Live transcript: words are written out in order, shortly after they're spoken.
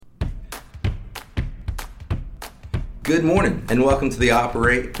Good morning, and welcome to the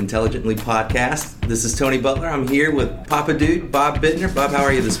Operate Intelligently podcast. This is Tony Butler. I'm here with Papa Dude, Bob Bittner. Bob, how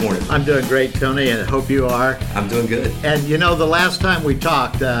are you this morning? I'm doing great, Tony, and I hope you are. I'm doing good. And the last time we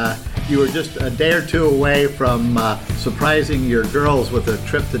talked, you were just a day or two away from surprising your girls with a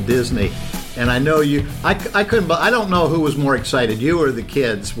trip to Disney. And I know I don't know who was more excited, you or the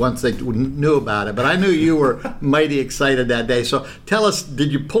kids, once they knew about it. But I knew you were mighty excited that day. So tell us,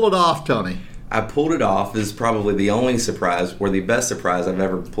 did you pull it off, Tony? I pulled it off. This is probably the only surprise, or the best surprise I've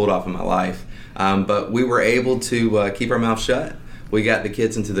ever pulled off in my life. But we were able to keep our mouth shut. We got the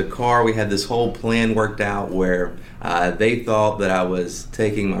kids into the car. We had this whole plan worked out where they thought that I was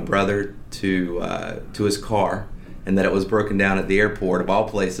taking my brother to his car, and that it was broken down at the airport, of all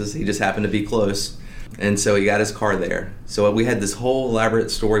places. He just happened to be close, and so he got his car there. So we had this whole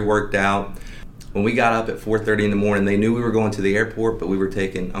elaborate story worked out. When we got up at 4:30 in the morning, they knew we were going to the airport, but we were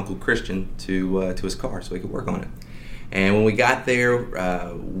taking Uncle Christian to his car so he could work on it. And when we got there,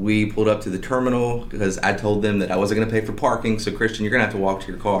 we pulled up to the terminal because I told them that I wasn't going to pay for parking, so Christian, you're going to have to walk to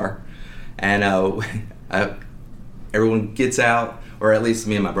your car. And everyone gets out, or at least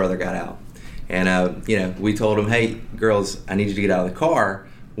me and my brother got out. And we told them, hey, girls, I need you to get out of the car.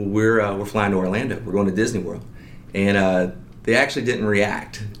 We're flying to Orlando. We're going to Disney World. And they actually didn't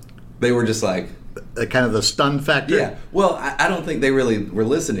react. They were just like... kind of the stun factor? Yeah. Well, I don't think they really were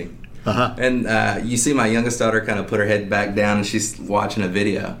listening. Uh-huh. And you see my youngest daughter kind of put her head back down, and she's watching a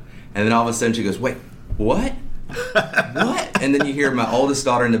video. And then all of a sudden she goes, wait, what? What? And then you hear my oldest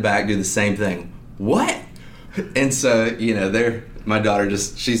daughter in the back do the same thing. What? And so, my daughter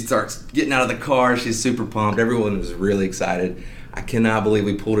she starts getting out of the car. She's super pumped. Everyone was really excited. I cannot believe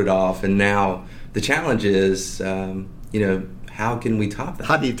we pulled it off. And now the challenge is, how can we top that?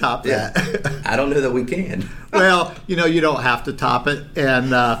 How do you top that? I don't know that we can. Well, you don't have to top it,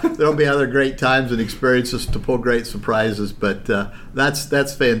 and there'll be other great times and experiences to pull great surprises, but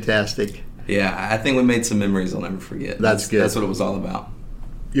that's fantastic. Yeah, I think we made some memories I'll never forget. That's good. That's what it was all about.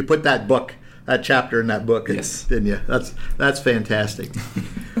 You put that chapter in that book, yes, didn't you? That's fantastic.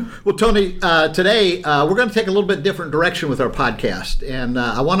 Well, Tony, today we're going to take a little bit different direction with our podcast, and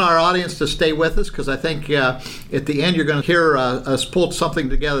I want our audience to stay with us because I think at the end you're going to hear us pull something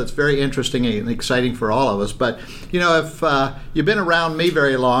together that's very interesting and exciting for all of us. But, if you've been around me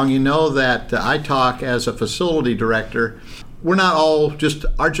very long, you know that I talk as a facility director. We're not all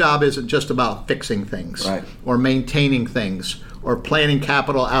our job isn't just about fixing things, right, or maintaining things or planning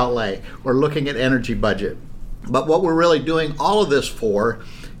capital outlay or looking at energy budget. But what we're really doing all of this for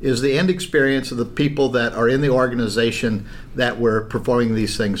is the end experience of the people that are in the organization that we're performing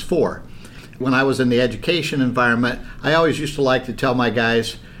these things for. When I was in the education environment, I always used to like to tell my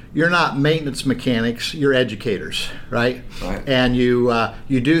guys, you're not maintenance mechanics, you're educators, right? Right. And you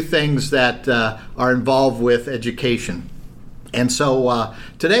do things that are involved with education. And so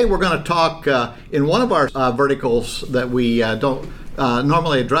today we're going to talk in one of our verticals that we don't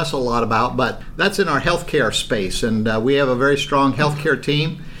normally address a lot about, but that's in our healthcare space. And we have a very strong healthcare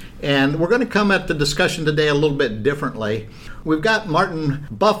team. And we're going to come at the discussion today a little bit differently. We've got Martin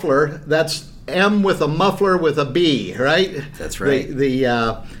Buffler. That's M with a muffler with a B, right? That's right.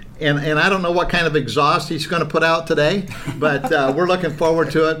 And I don't know what kind of exhaust he's going to put out today, but we're looking forward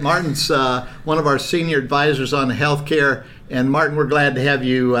to it. Martin's one of our senior advisors on healthcare. And Martin, we're glad to have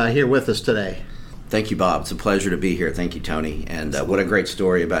you here with us today. Thank you, Bob. It's a pleasure to be here. Thank you, Tony. And what a great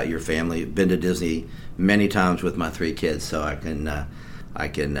story about your family. Been to Disney many times with my 3 kids, so I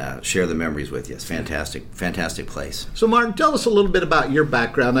can share the memories with you. It's fantastic place. So, Martin, tell us a little bit about your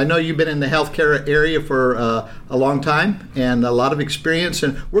background. I know you've been in the healthcare area for a long time and a lot of experience,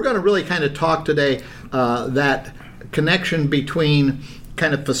 and we're going to really kind of talk today that connection between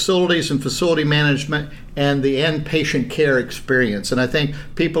kind of facilities and facility management and the end patient care experience. And I think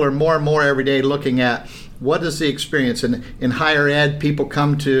people are more and more every day looking at what is the experience. In higher ed, people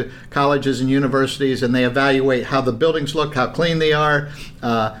come to colleges and universities and they evaluate how the buildings look, how clean they are,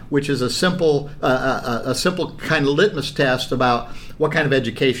 which is a simple kind of litmus test about what kind of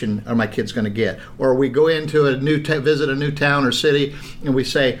education are my kids going to get. Or we go into visit a new town or city and we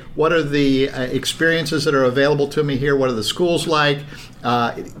say, what are the experiences that are available to me here? What are the schools like?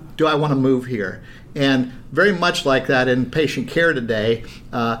 Do I want to move here? And very much like that in patient care today,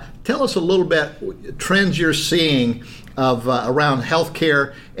 tell us a little bit trends you're seeing of around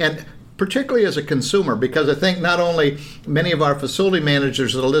healthcare, and particularly as a consumer, because I think not only many of our facility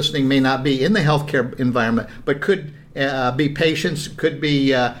managers that are listening may not be in the healthcare environment, but could be patients, could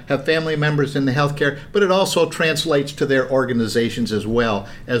be have family members in the healthcare, but it also translates to their organizations as well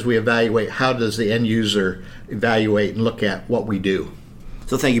as we evaluate how does the end user evaluate and look at what we do.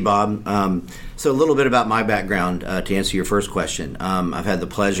 So thank you, Bob. So a little bit about my background to answer your first question. I've had the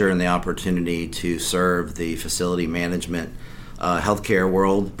pleasure and the opportunity to serve the facility management healthcare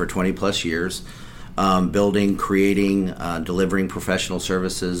world for 20 plus years, building, creating, delivering professional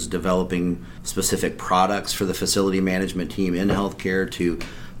services, developing specific products for the facility management team in healthcare to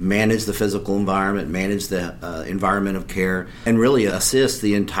manage the physical environment, manage the environment of care, and really assist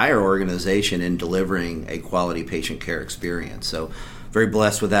the entire organization in delivering a quality patient care experience. So very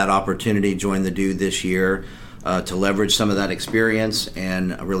blessed with that opportunity, joined the DO this year to leverage some of that experience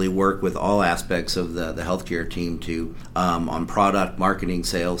and really work with all aspects of the healthcare team to on product, marketing,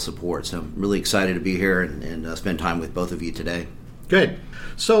 sales, support. So I'm really excited to be here and spend time with both of you today. Good.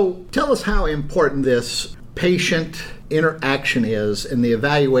 So tell us how important this patient interaction is and the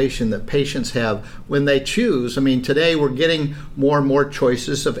evaluation that patients have when they choose. I mean, today we're getting more and more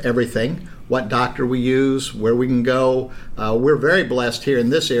choices of everything, what doctor we use, where we can go. We're very blessed here in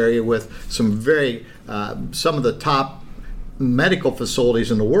this area with some of the top medical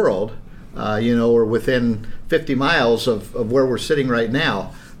facilities in the world, or within 50 miles of where we're sitting right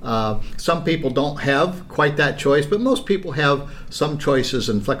now. Some people don't have quite that choice, but most people have some choices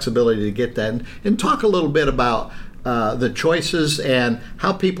and flexibility to get that. And talk a little bit about the choices and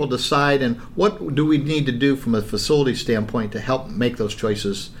how people decide, and what do we need to do from a facility standpoint to help make those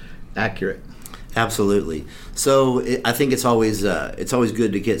choices accurate. Absolutely. So I think it's always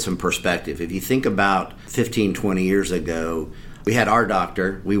good to get some perspective. If you think about 15, 20 years ago, we had our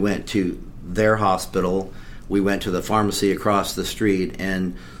doctor, we went to their hospital, we went to the pharmacy across the street,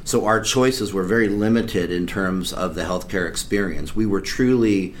 and so our choices were very limited in terms of the healthcare experience. We were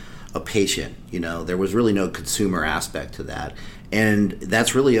truly a patient. There was really no consumer aspect to that. And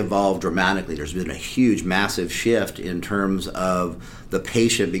that's really evolved dramatically. There's been a huge, massive shift in terms of the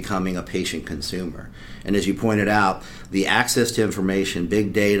patient becoming a patient consumer. And as you pointed out, the access to information,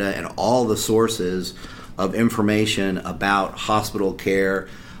 big data, and all the sources of information about hospital care,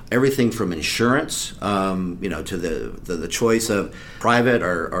 everything from insurance, to the choice of private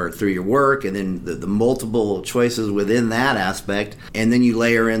or through your work, and then the multiple choices within that aspect. And then you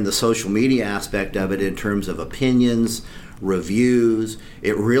layer in the social media aspect of it in terms of opinions, reviews.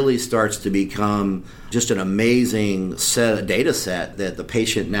 It really starts to become just an amazing data set that the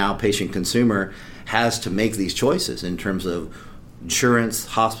patient consumer has to make these choices in terms of insurance,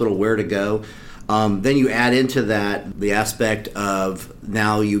 hospital, where to go. Then you add into that the aspect of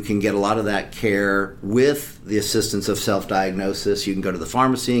now you can get a lot of that care with the assistance of self-diagnosis. You can go to the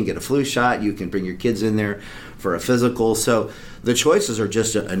pharmacy and get a flu shot. You can bring your kids in there for a physical. So the choices are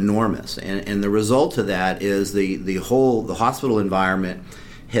just enormous. And the result of that is the hospital environment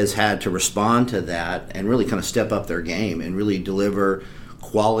has had to respond to that and really kind of step up their game and really deliver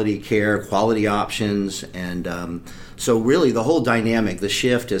quality care, quality options, and so really the whole dynamic, the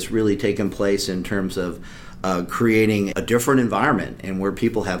shift has really taken place in terms of creating a different environment and where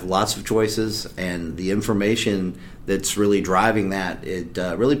people have lots of choices, and the information that's really driving that, it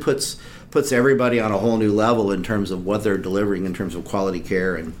really puts everybody on a whole new level in terms of what they're delivering in terms of quality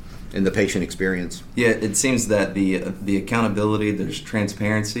care and the patient experience. Yeah, it seems that the accountability, there's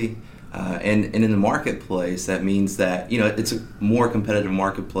transparency. And in the marketplace, that means that it's a more competitive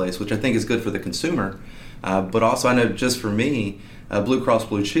marketplace, which I think is good for the consumer. But also, I know just for me, Blue Cross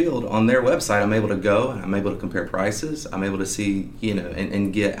Blue Shield, on their website, I'm able to go and I'm able to compare prices. I'm able to see,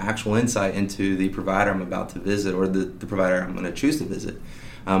 and get actual insight into the provider I'm about to visit or the provider I'm going to choose to visit.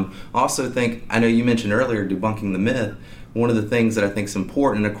 Also think, I know you mentioned earlier debunking the myth. One of the things that I think is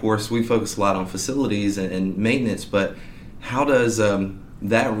important, and of course we focus a lot on facilities and maintenance, but how does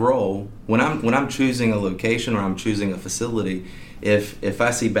that role, when I'm choosing a location or I'm choosing a facility, if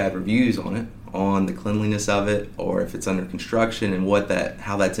I see bad reviews on it, on the cleanliness of it, or if it's under construction and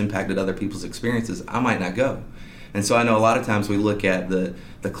how that's impacted other people's experiences, I might not go. And so I know a lot of times we look at the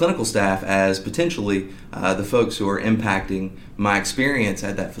clinical staff as potentially the folks who are impacting my experience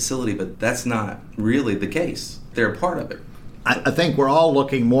at that facility, but that's not really the case. They're a part of it. I think we're all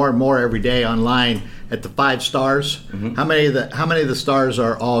looking more and more every day online at the 5 stars. Mm-hmm. How many of the stars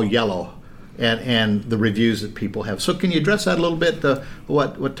are all yellow, and the reviews that people have? So can you address that a little bit?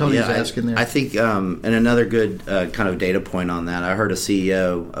 What Tony's asking there. I think, and another good kind of data point on that. I heard a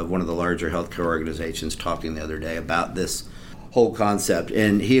CEO of one of the larger healthcare organizations talking the other day about this whole concept,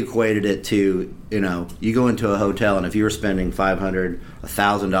 and he equated it to, you go into a hotel, and if you were spending $500,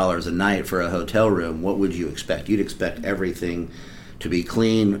 $1,000 a night for a hotel room, what would you expect? You'd expect everything to be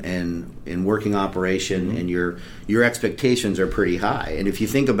clean and in working operation, mm-hmm. and your expectations are pretty high. And if you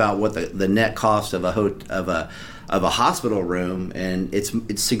think about what the net cost of a hospital room, and it's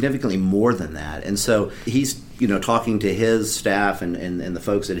significantly more than that. And so he's talking to his staff and the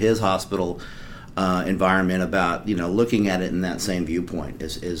folks at his hospital environment about looking at it in that same viewpoint.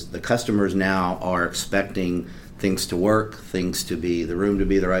 Is the customers now are expecting things to work, the room to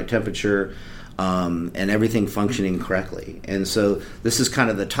be the right temperature, and everything functioning correctly. And so this is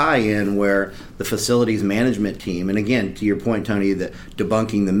kind of the tie-in where the facilities management team, and again, to your point, Tony, that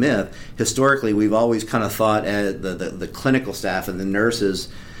debunking the myth, historically we've always kind of thought the clinical staff and the nurses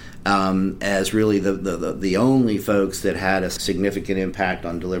as really the only folks that had a significant impact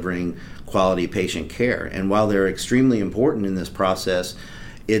on delivering quality patient care. And while they're extremely important in this process,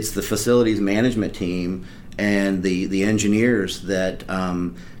 it's the facilities management team and the engineers that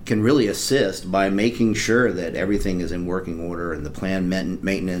can really assist by making sure that everything is in working order, and the planned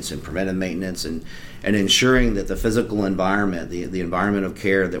maintenance and preventive maintenance, and ensuring that the physical environment, the environment of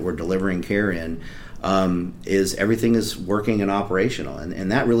care that we're delivering care in, is everything is working and operational.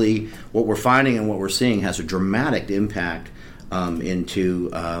 And that really, what we're finding and what we're seeing, has a dramatic impact into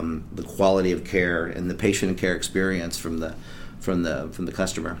the quality of care and the patient care experience from the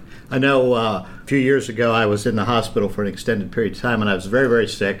customer. I know a few years ago I was in the hospital for an extended period of time, and I was very, very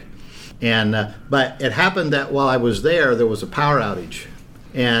sick. And but it happened that while I was there was a power outage.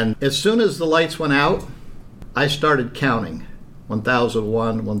 And as soon as the lights went out, I started counting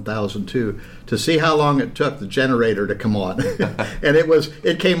 1001, 1002 to see how long it took the generator to come on. And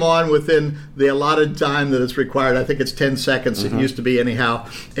it came on within the allotted time that it's required. I think it's 10 seconds. It used to be anyhow.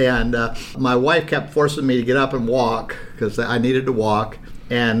 And my wife kept forcing me to get up and walk because I needed to walk.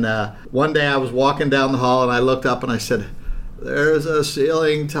 And one day I was walking down the hall and I looked up and I said, "There's a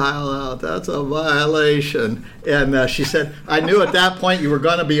ceiling tile out. That's a violation." And she said, "I knew at that point you were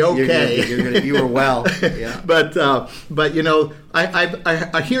going to be okay. You were well." Yeah. But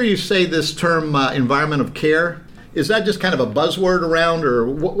I hear you say this term, environment of care. Is that just kind of a buzzword around, or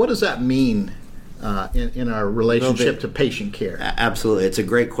what does that mean in our relationship to patient care? Absolutely, it's a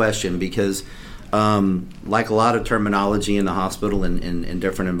great question because, like a lot of terminology in the hospital and in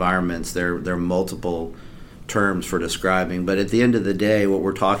different environments, there are multiple terms for describing, but at the end of the day, what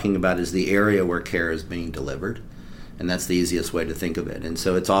we're talking about is the area where care is being delivered, and that's the easiest way to think of it. And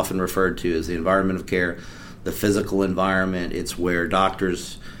so it's often referred to as the environment of care, the physical environment. It's where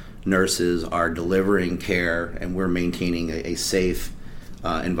doctors, nurses are delivering care, and we're maintaining a safe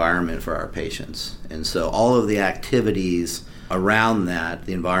environment for our patients. And so all of the activities around that,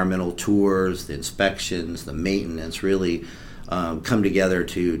 the environmental tours, the inspections, the maintenance, really come together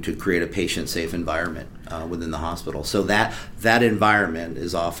to create a patient-safe environment within the hospital. So that environment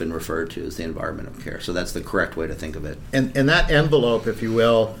is often referred to as the environment of care. So that's the correct way to think of it. And that envelope, if you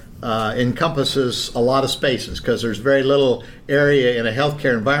will, encompasses a lot of spaces, because there's very little area in a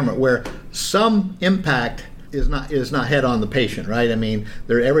healthcare environment where some impact is not head on the patient, right? I mean,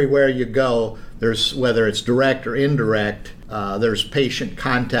 they're everywhere you go. There's, whether it's direct or indirect, there's patient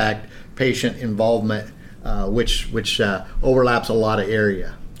contact, patient involvement, which overlaps a lot of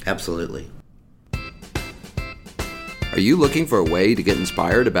area. Absolutely. Are you looking for a way to get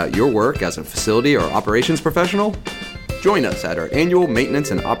inspired about your work as a facility or operations professional? Join us at our annual Maintenance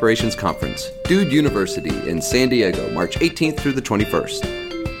and Operations Conference, Dude University in San Diego, March 18th through the 21st.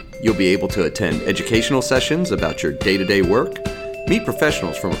 You'll be able to attend educational sessions about your day-to-day work, meet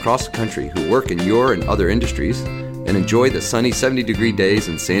professionals from across the country who work in your and other industries, and enjoy the sunny 70-degree days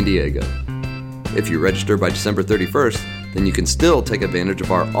in San Diego. If you register by December 31st, then you can still take advantage of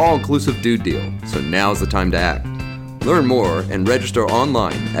our all-inclusive Dude deal, so now's the time to act. Learn more and register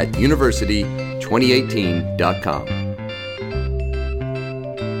online at university2018.com.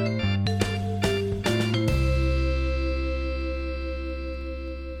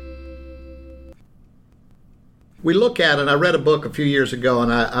 We look at it, I read a book a few years ago,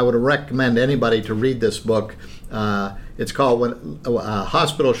 and I would recommend anybody to read this book. It's called When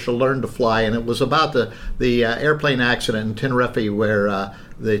Hospitals Shall Learn to Fly, and it was about the airplane accident in Tenerife where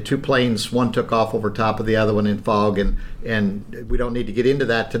the two planes, one took off over top of the other one in fog, and we don't need to get into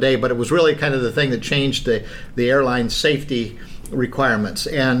that today, but it was really kind of the thing that changed the airline safety requirements.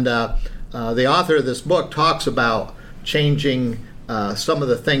 And the author of this book talks about changing some of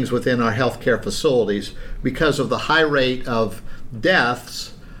the things within our healthcare facilities because of the high rate of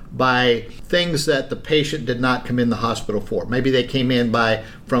deaths by things that the patient did not come in the hospital for. Maybe they came in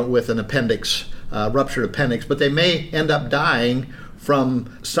with an appendix, ruptured appendix, but they may end up dying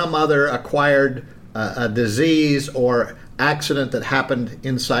from some other acquired disease or accident that happened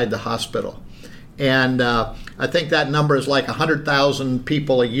inside the hospital. And I think that number is like 100,000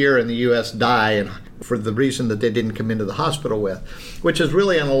 people a year in the U.S. die for the reason that they didn't come into the hospital with, which is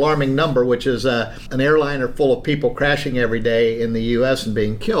really an alarming number, which is an airliner full of people crashing every day in the U.S. and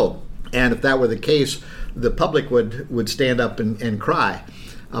being killed. And if that were the case, the public would stand up and cry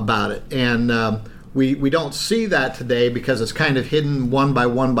about it. And we don't see that today because it's kind of hidden one by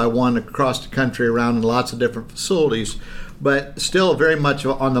one across the country around in lots of different facilities, but still very much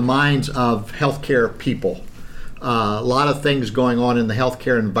on the minds of healthcare people. A lot of things going on in the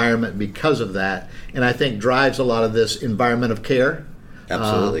healthcare environment because of that, and I think drives a lot of this environment of care.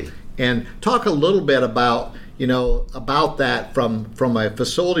 Absolutely. And talk a little bit about that from a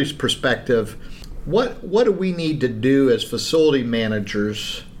facilities perspective. What do we need to do as facility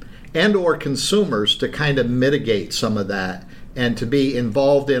managers and or consumers to kind of mitigate some of that and to be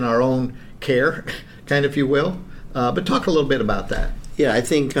involved in our own care, kind of, if you will? But talk a little bit about that. Yeah, I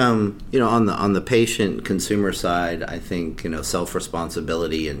think on the patient consumer side, I think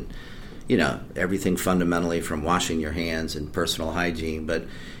self-responsibility and everything fundamentally from washing your hands and personal hygiene. But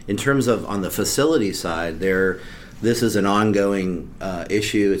in terms of on the facility side, this is an ongoing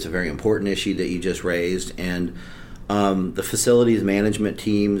issue. It's a very important issue that you just raised, and the facilities management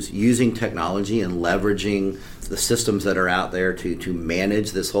teams using technology and leveraging the systems that are out there to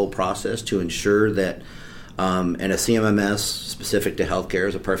manage this whole process, to ensure that and a CMMS specific to healthcare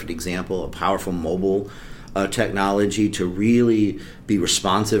is a perfect example, a powerful mobile technology to really be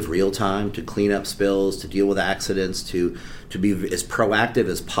responsive real time, to clean up spills, to deal with accidents, to be as proactive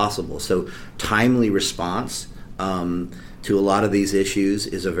as possible. So timely response to a lot of these issues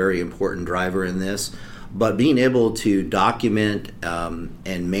is a very important driver in this. But being able to document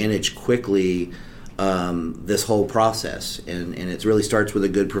and manage quickly this whole process, and it really starts with a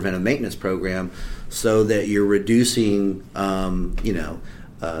good preventive maintenance program, so that you're reducing,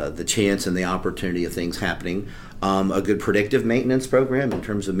 the chance and the opportunity of things happening. A good predictive maintenance program in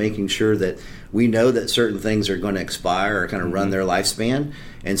terms of making sure that we know that certain things are going to expire or kind of run their lifespan,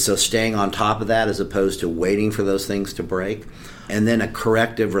 and so staying on top of that as opposed to waiting for those things to break. And then a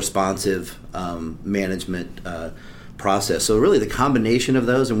corrective, responsive management process. So really the combination of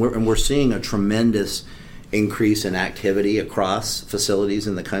those, and we're seeing a tremendous increase in activity across facilities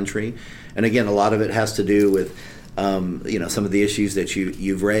in the country. And again, a lot of it has to do with some of the issues that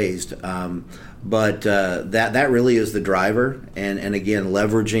you've raised. But that really is the driver. And again,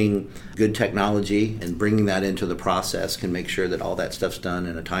 leveraging good technology and bringing that into the process can make sure that all that stuff's done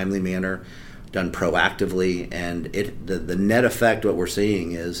in a timely manner, done proactively, and the net effect, what we're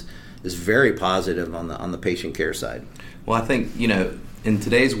seeing is very positive on the patient care side. Well, I think in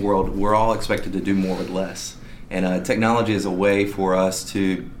today's world, we're all expected to do more with less, and technology is a way for us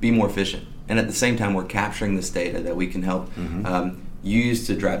to be more efficient. And at the same time, we're capturing this data that we can help use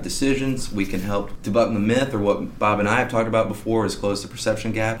to drive decisions. We can help debunk the myth, or what Bob and I have talked about before, is close the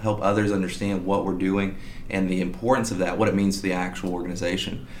perception gap, help others understand what we're doing and the importance of that, what it means to the actual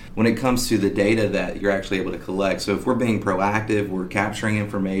organization. When it comes to the data that you're actually able to collect, so if we're being proactive, we're capturing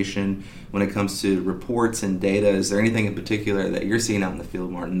information. When it comes to reports and data, is there anything in particular that you're seeing out in the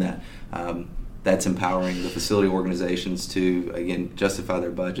field, Martin, that that's empowering the facility organizations to, again, justify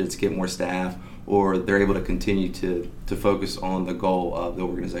their budgets, get more staff, or they're able to continue to focus on the goal of the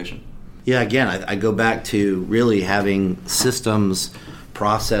organization? Yeah, again, I go back to really having systems,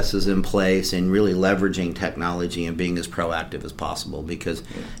 processes in place, and really leveraging technology and being as proactive as possible, because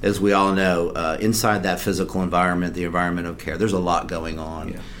as we all know, inside that physical environment, the environment of care, there's a lot going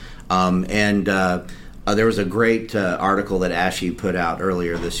on. There was a great article that ASHE put out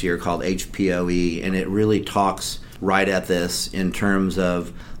earlier this year called HPOE, and it really talks right at this in terms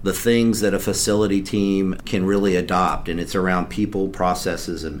of the things that a facility team can really adopt, and it's around people,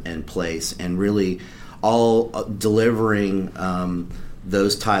 processes, and place, and really all delivering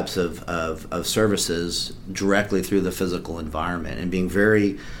those types of services directly through the physical environment, and being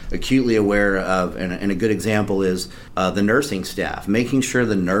very acutely aware of, and a good example is the nursing staff, making sure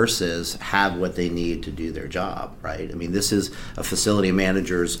the nurses have what they need to do their job, right? I mean, this is a facility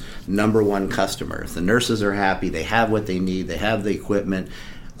manager's number one customer. If the nurses are happy, they have what they need, they have the equipment,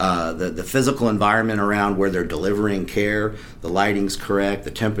 the physical environment around where they're delivering care, the lighting's correct,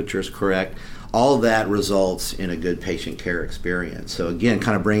 the temperature's correct, all of that results in a good patient care experience. So again,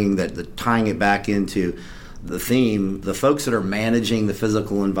 kind of bringing tying it back into the theme, the folks that are managing the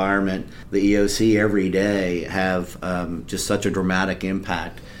physical environment, the EOC every day, have just such a dramatic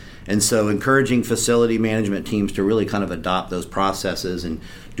impact. And so encouraging facility management teams to really kind of adopt those processes and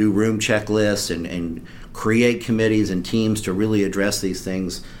do room checklists and create committees and teams to really address these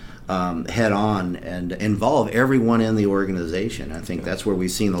things head on and involve everyone in the organization. I think that's where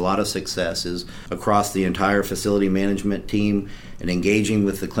we've seen a lot of success, is across the entire facility management team and engaging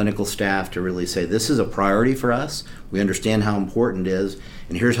with the clinical staff to really say, this is a priority for us. We understand how important it is,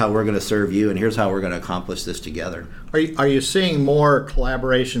 and here's how we're going to serve you, and here's how we're going to accomplish this together. Are you seeing more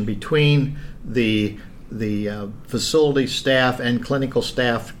collaboration between the facility staff and clinical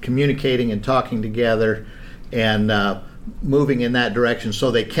staff communicating and talking together and moving in that direction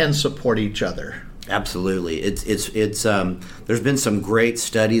so they can support each other. Absolutely. It's there's been some great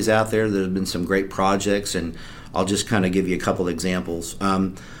studies out there. There's been some great projects, and I'll just kind of give you a couple examples.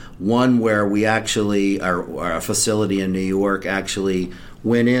 One where we actually, our facility in New York actually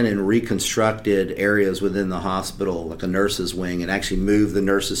went in and reconstructed areas within the hospital, like a nurse's wing, and actually moved the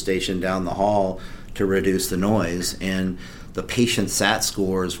nurse's station down the hall to reduce the noise. And the patient SAT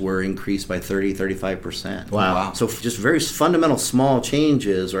scores were increased by 35%. Wow. So just very fundamental small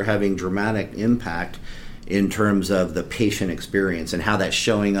changes are having dramatic impact in terms of the patient experience and how that's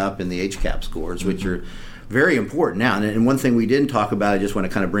showing up in the HCAHPS scores, which are very important now. And one thing we didn't talk about, I just want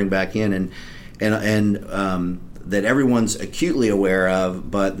to kind of bring back in and that everyone's acutely aware of,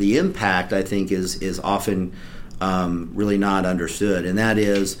 but the impact, I think, is often really not understood, and that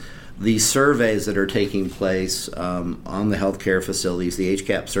is these surveys that are taking place on the healthcare facilities, the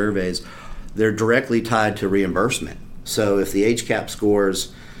HCAHPS surveys, they're directly tied to reimbursement. So if the HCAHPS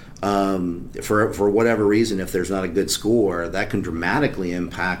scores, for whatever reason, if there's not a good score, that can dramatically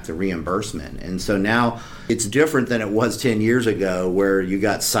impact the reimbursement. And so now it's different than it was 10 years ago, where you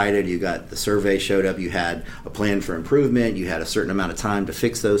got cited, you got the survey showed up, you had a plan for improvement, you had a certain amount of time to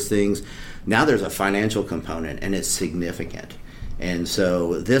fix those things. Now there's a financial component, and it's significant. And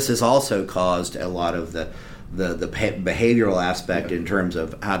so this has also caused a lot of the behavioral aspect in terms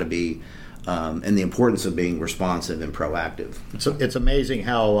of how to be and the importance of being responsive and proactive. It's amazing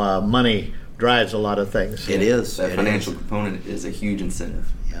how money drives a lot of things. It is. That financial component is a huge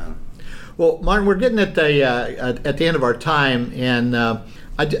incentive. Yeah. Well, Martin, we're getting at the end of our time, and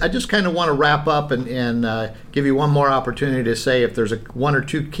I just kind of want to wrap up and give you one more opportunity to say if there's one or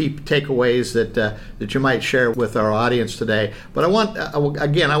two key takeaways that you might share with our audience today. But I want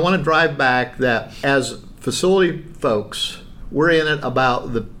to drive back that as facility folks, we're in it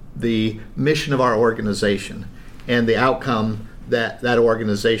about the mission of our organization and the outcome that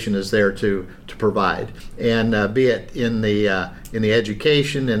organization is there to provide, and be it in the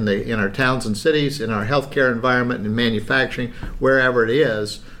education, in our towns and cities, in our healthcare environment, in manufacturing, wherever it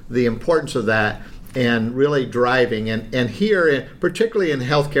is, the importance of that, and really driving. And here, particularly in the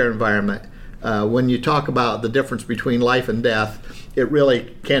healthcare environment, when you talk about the difference between life and death, it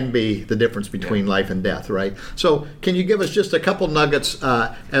really can be the difference between life and death, right? So can you give us just a couple nuggets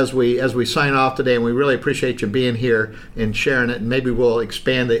as we sign off today? And we really appreciate you being here and sharing it. And maybe we'll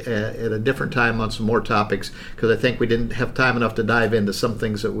expand it at a different time on some more topics, because I think we didn't have time enough to dive into some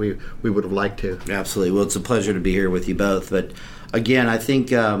things that we would have liked to. Absolutely. Well, it's a pleasure to be here with you both. But again, I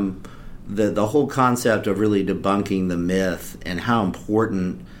think the whole concept of really debunking the myth and how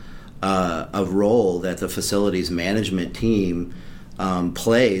important a role that the facilities management team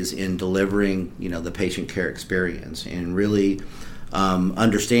plays in delivering, the patient care experience, and really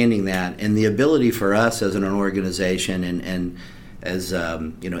understanding that, and the ability for us as an organization and as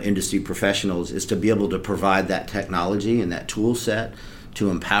industry professionals is to be able to provide that technology and that tool set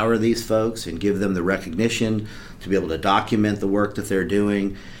to empower these folks and give them the recognition to be able to document the work that they're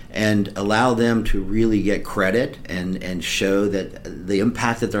doing and allow them to really get credit and show that the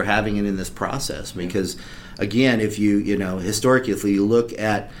impact that they're having in this process. Because again, if you historically, if you look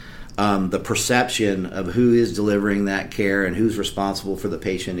at the perception of who is delivering that care and who's responsible for the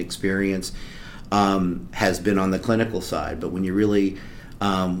patient experience has been on the clinical side. But when you really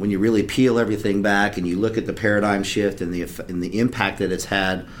peel everything back and you look at the paradigm shift and the impact that it's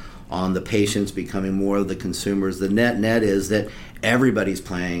had on the patients becoming more of the consumers, the net is that everybody's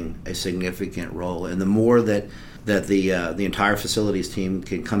playing a significant role. And the more that the entire facilities team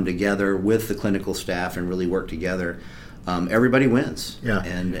can come together with the clinical staff and really work together, everybody wins. Yeah.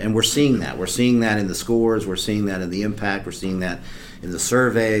 And we're seeing that. We're seeing that in the scores. We're seeing that in the impact. We're seeing that in the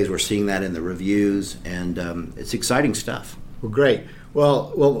surveys. We're seeing that in the reviews. And it's exciting stuff. Well, great.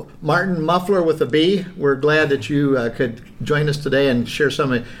 Well, Martin Muffler with a B, we're glad that you could join us today and share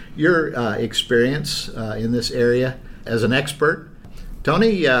some of your experience in this area as an expert.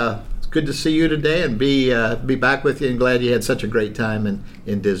 Tony, it's good to see you today and be back with you, and glad you had such a great time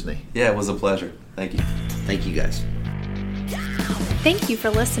in Disney. Yeah, it was a pleasure. Thank you. Thank you, guys. Thank you for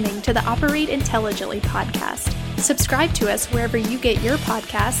listening to the Operate Intelligently podcast. Subscribe to us wherever you get your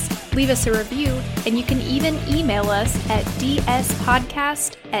podcasts, leave us a review, and you can even email us at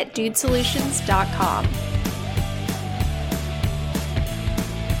dspodcast@dudesolutions.com.